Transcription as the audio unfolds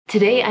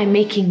Today I'm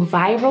making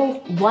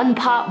viral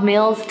one-pot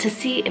meals to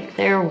see if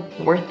they're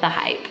worth the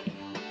hype.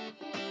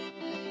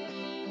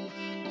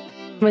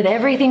 With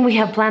everything we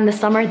have planned this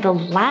summer, the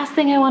last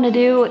thing I want to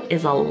do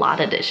is a lot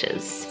of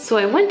dishes. So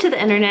I went to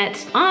the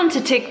internet, onto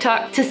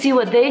TikTok, to see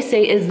what they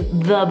say is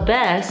the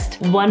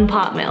best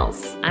one-pot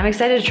meals. I'm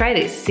excited to try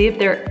these, see if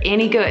they're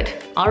any good.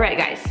 All right,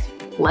 guys.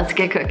 Let's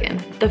get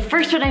cooking. The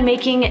first one I'm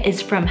making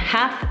is from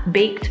Half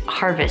Baked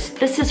Harvest.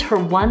 This is her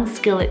one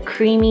skillet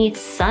creamy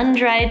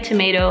sun-dried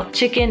tomato,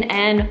 chicken,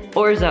 and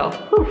orzo.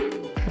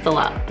 Whew, that's a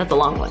lot, that's a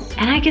long one.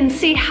 And I can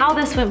see how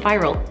this went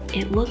viral.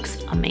 It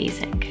looks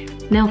amazing.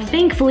 Now,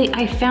 thankfully,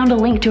 I found a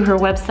link to her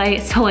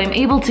website, so I'm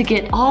able to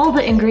get all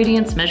the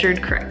ingredients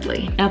measured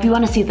correctly. Now, if you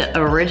want to see the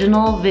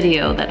original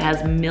video that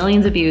has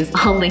millions of views,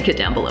 I'll link it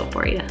down below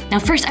for you. Now,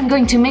 first, I'm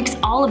going to mix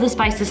all of the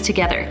spices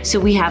together. So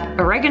we have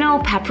oregano,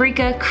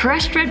 paprika,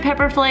 crushed red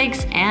pepper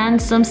flakes,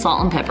 and some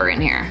salt and pepper in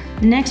here.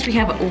 Next, we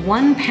have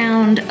 1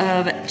 pound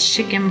of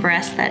chicken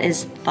breast that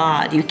is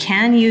thawed. You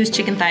can use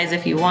chicken thighs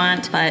if you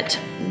want, but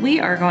we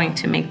are going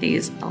to make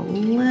these a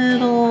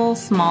little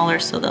smaller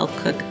so they'll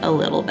cook a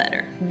little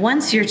better.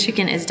 Once your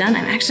chicken is done,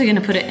 I'm actually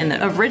gonna put it in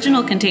the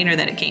original container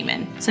that it came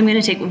in. So I'm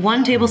gonna take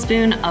 1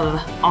 tablespoon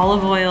of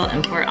olive oil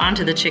and pour it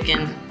onto the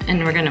chicken,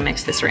 and we're gonna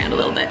mix this around a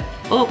little bit.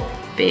 Oh,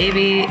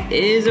 baby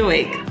is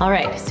awake. All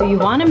right, so you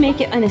wanna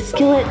make it in a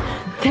skillet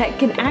that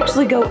can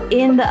actually go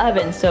in the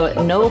oven. So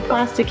no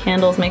plastic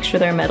handles, make sure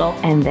they're metal.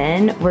 And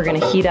then we're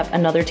gonna heat up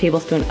another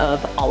tablespoon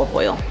of olive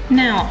oil.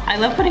 Now, I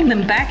love putting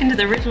them back into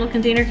the original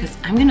container because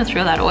I'm gonna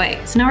throw that away.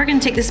 So now we're gonna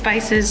take the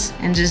spices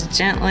and just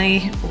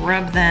gently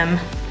rub them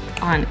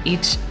on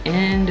each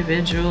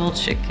individual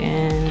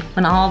chicken.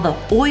 When all the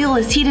oil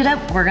is heated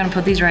up, we're gonna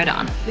put these right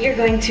on. We are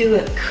going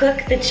to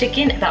cook the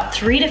chicken about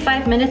 3 to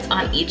 5 minutes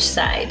on each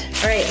side.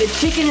 All right, the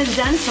chicken is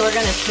done, so we're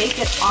gonna take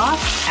it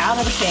off out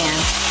of the pan.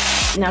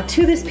 Now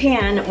to this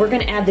pan, we're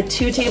gonna add the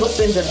 2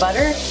 tablespoons of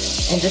butter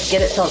and just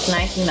get it till it's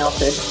nice and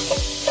melted.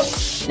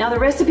 Now the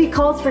recipe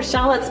calls for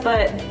shallots,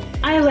 but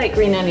I like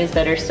green onions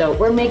better, so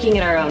we're making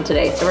it our own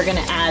today. So we're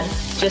gonna add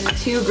just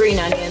 2 green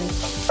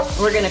onions.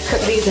 We're gonna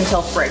cook these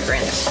until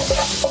fragrant.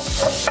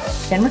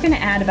 Then we're gonna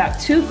add about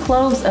 2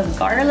 cloves of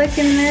garlic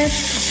in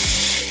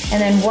this,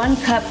 and then 1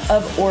 cup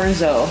of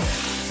orzo.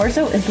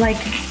 Orzo is like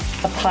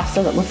a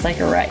pasta that looks like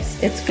a rice.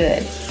 It's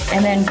good.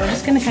 And then we're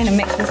just gonna kind of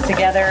mix this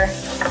together,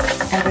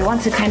 and we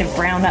want to kind of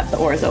brown up the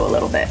orzo a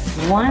little bit.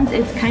 Once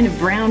it's kind of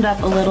browned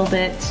up a little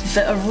bit,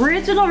 the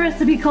original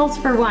recipe calls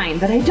for wine,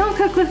 but I don't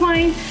cook with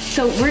wine,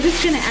 so we're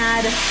just gonna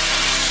add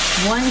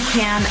 1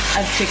 can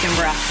of chicken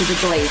broth to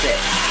deglaze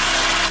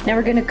it. Now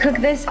we're gonna cook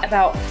this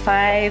about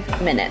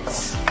 5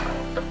 minutes.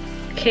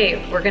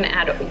 Okay, we're gonna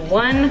add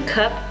 1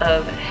 cup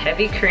of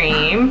heavy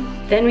cream.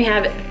 Then we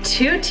have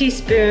 2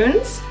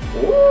 teaspoons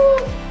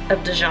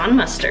of Dijon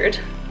mustard,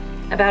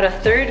 about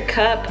 1/3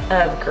 cup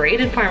of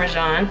grated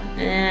Parmesan,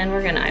 and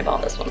we're gonna eyeball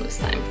this one this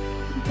time.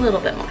 A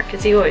little bit more,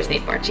 because you always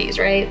need more cheese,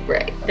 right?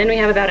 Right. Then we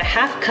have about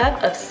 1/2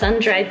 cup of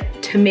sun-dried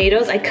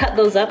tomatoes. I cut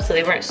those up so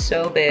they weren't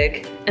so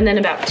big. And then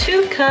about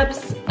 2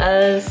 cups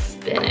of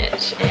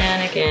spinach.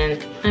 And again,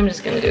 I'm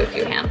just gonna do a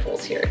few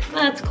handfuls here.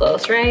 That's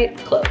close, right?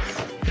 Close.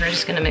 And we're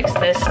just gonna mix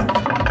this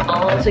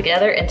all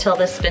together until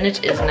the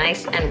spinach is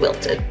nice and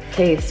wilted.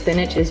 Okay,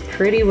 spinach is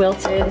pretty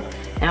wilted.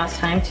 Now it's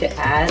time to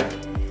add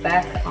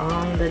back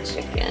on the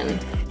chicken.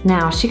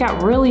 Now, she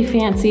got really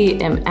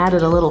fancy and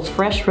added a little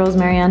fresh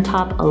rosemary on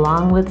top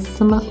along with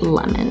some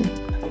lemon.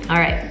 All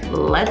right,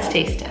 let's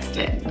taste test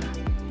it.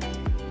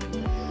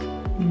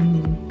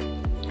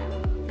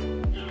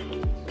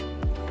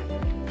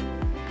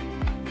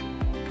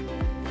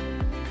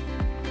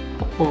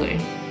 Holy.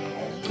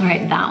 All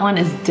right, that one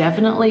is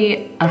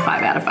definitely a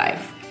 5 out of 5.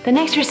 The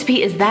next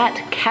recipe is that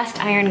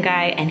cast iron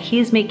guy, and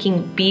he's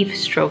making beef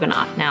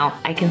stroganoff. Now,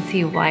 I can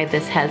see why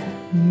this has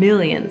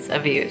millions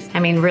of views. I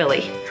mean,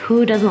 really,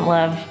 who doesn't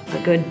love a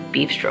good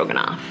beef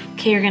stroganoff?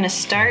 Okay, you're gonna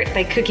start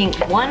by cooking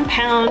 1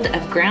 pound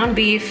of ground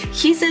beef.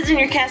 He says in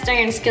your cast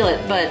iron skillet,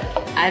 but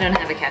I don't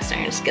have a cast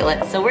iron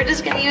skillet, so we're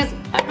just gonna use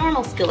a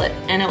normal skillet,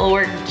 and it will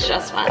work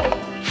just fine.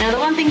 Now, the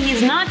one thing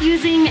he's not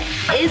using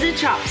is a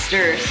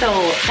chopster, so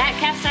that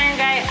cast iron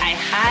guy, I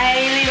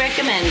highly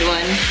recommend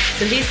one.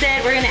 So he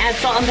said we're gonna add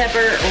salt and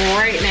pepper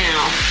right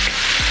now.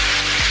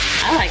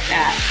 I like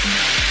that.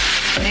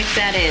 Mix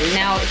that in.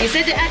 Now, he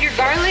said to add your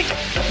garlic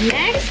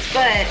next,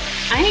 but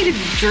I need to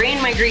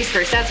drain my grease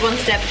first. That's one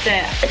step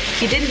that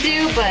he didn't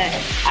do, but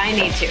I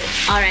need to.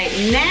 All right,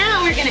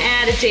 now we're gonna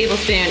add a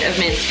tablespoon of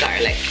minced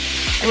garlic.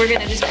 And we're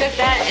gonna just cook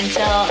that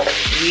until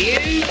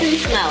you can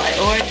smell it,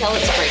 or until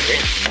it's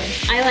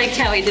fragrant. I liked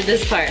how he did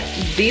this part.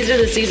 These are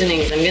the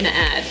seasonings I'm gonna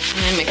add.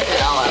 And mix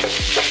it all up.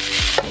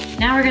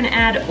 Now we're gonna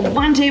add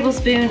 1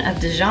 tablespoon of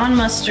Dijon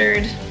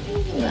mustard.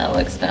 That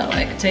looks about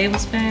like a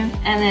tablespoon.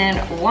 And then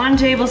 1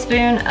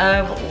 tablespoon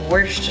of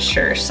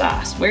Worcestershire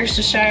sauce.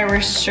 Worcester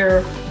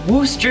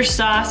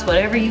sauce,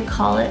 whatever you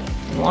call it.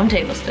 1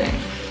 tablespoon.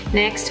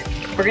 Next,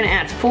 we're gonna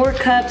add 4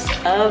 cups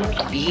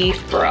of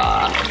beef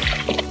broth.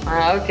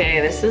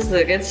 Okay, this is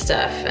the good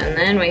stuff. And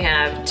then we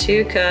have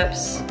 2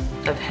 cups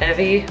of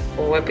heavy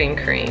whipping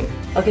cream.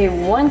 Okay,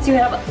 once you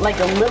have like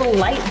a little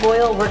light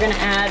boil, we're gonna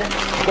add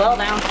 12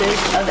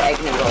 ounces of egg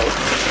noodles.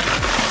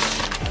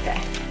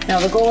 Okay, now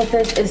the goal with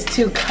this is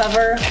to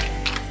cover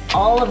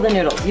all of the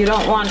noodles. You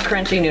don't want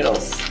crunchy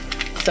noodles.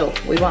 So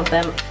we want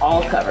them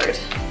all covered.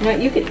 You know,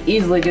 you could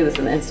easily do this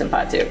in the Instant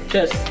Pot too.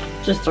 Just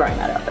throwing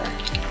that out there.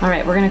 All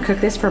right, we're gonna cook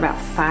this for about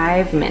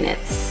 5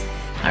 minutes.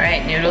 All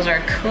right, noodles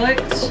are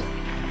cooked.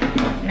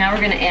 Now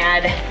we're gonna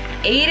add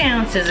 8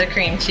 ounces of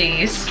cream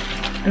cheese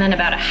and then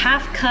about a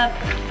half cup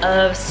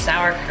of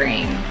sour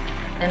cream.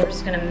 And we're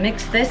just gonna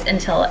mix this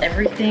until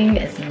everything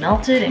is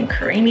melted and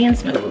creamy and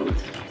smooth.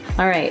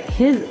 All right,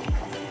 his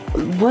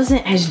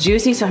wasn't as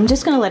juicy, so I'm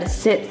just gonna let it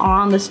sit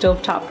on the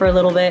stovetop for a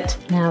little bit.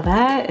 Now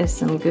that is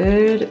some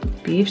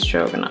good beef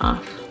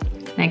stroganoff.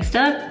 Next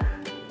up,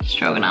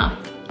 stroganoff.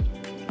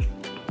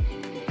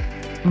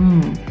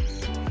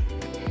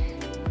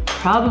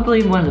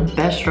 Probably one of the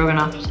best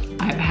stroganoffs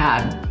I've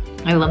had.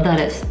 I love that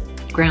it's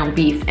ground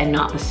beef and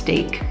not the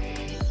steak.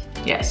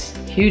 Yes,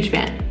 huge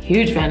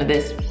fan of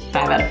this,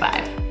 5 out of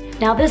 5.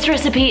 Now this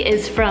recipe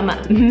is from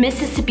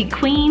Mississippi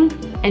Queen,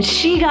 and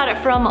she got it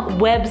from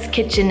Webb's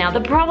Kitchen. Now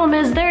the problem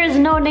is there is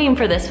no name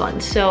for this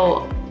one,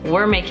 so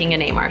we're making a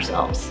name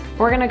ourselves.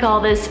 We're gonna call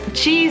this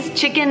Cheese,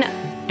 Chicken,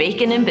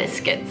 Bacon and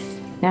Biscuits.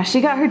 Now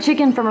she got her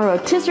chicken from a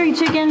rotisserie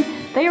chicken.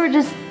 They were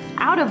just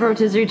out of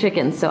rotisserie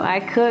chicken, so I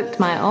cooked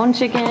my own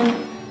chicken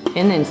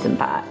in the Instant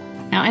Pot.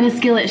 Now in a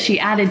skillet, she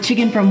added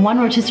chicken from 1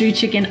 rotisserie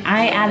chicken.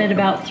 I added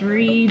about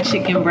 3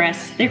 chicken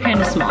breasts. They're kind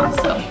of small,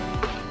 so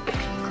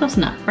close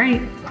enough,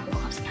 right?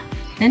 Close enough.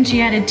 Then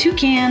she added 2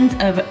 cans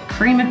of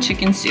cream of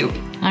chicken soup.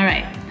 All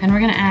right, and we're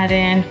gonna add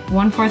in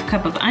 1/4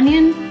 cup of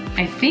onion.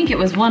 I think it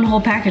was 1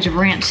 whole package of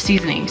ranch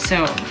seasoning,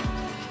 so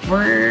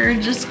we're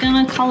just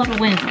gonna call it a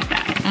win with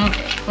that.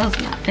 Okay, close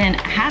enough. Then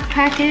a half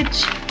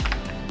package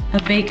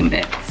of bacon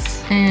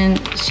bits.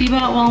 And she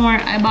bought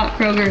Walmart, I bought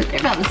Kroger. They're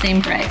about the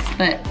same price,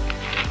 but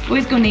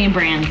always go name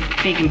brand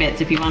bacon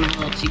bits if you want them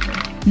a little cheaper.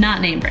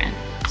 Not name brand,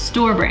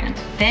 store brand.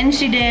 Then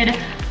she did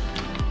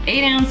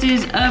 8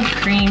 ounces of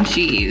cream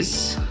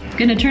cheese.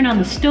 Gonna turn on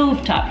the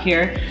stove top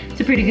here. It's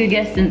a pretty good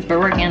guess since we're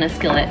working on a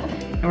skillet.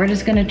 And we're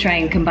just gonna try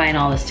and combine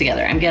all this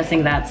together. I'm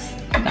guessing that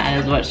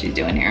is what she's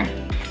doing here.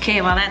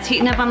 Okay, while that's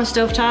heating up on the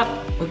stove top,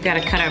 we've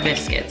gotta cut our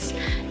biscuits.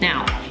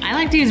 Now, I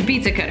like to use a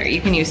pizza cutter.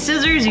 You can use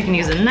scissors, you can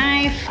use a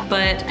knife,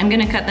 but I'm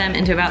gonna cut them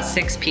into about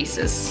 6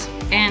 pieces.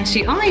 And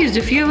she only used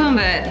a few of them,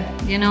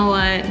 but you know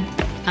what?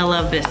 I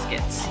love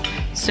biscuits.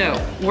 So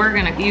we're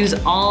gonna use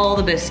all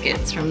the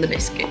biscuits from the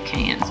biscuit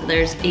can. So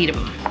there's 8 of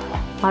them.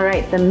 All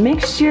right, the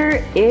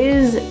mixture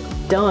is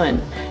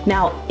done.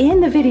 Now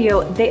in the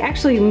video, they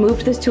actually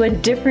moved this to a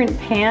different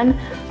pan.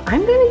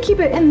 I'm gonna keep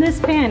it in this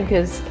pan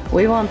because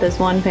we want this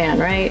one pan,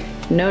 right?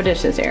 No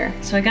dishes here.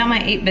 So I got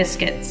my 8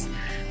 biscuits.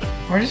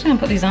 We're just gonna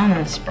put these on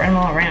and spread them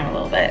all around a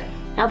little bit.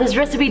 Now this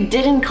recipe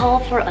didn't call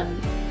for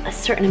a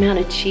certain amount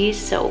of cheese,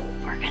 so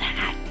we're gonna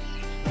add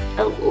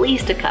at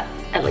least a cup,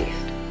 at least.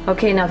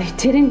 Okay, now they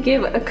didn't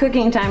give a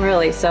cooking time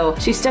really, so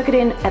she stuck it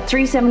in at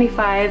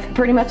 375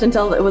 pretty much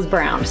until it was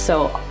browned.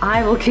 So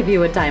I will give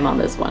you a time on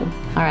this one.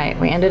 All right,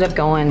 we ended up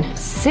going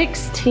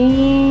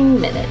 16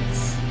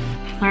 minutes.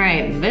 All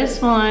right,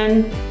 this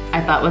one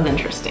I thought was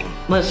interesting.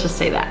 Let's just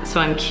say that. So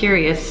I'm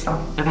curious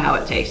of how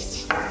it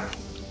tastes.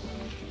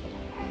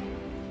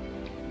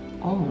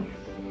 Oh.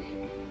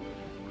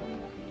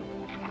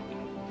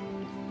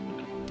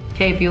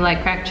 Okay, if you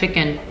like cracked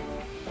chicken,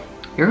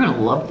 you're gonna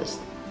love this.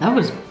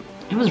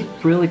 It was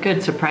really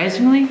good,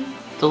 surprisingly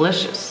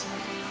delicious.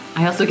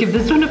 I also give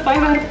this one a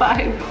 5 out of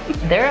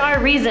 5. There are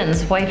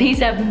reasons why these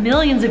have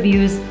millions of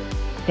views.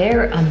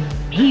 They're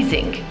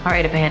amazing. All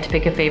right, if I had to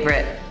pick a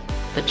favorite,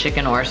 the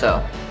chicken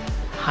orzo.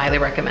 Highly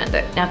recommend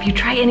it. Now, if you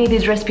try any of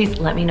these recipes,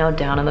 let me know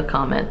down in the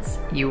comments.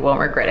 You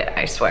won't regret it,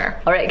 I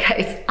swear. All right,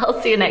 guys,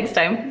 I'll see you next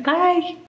time. Bye.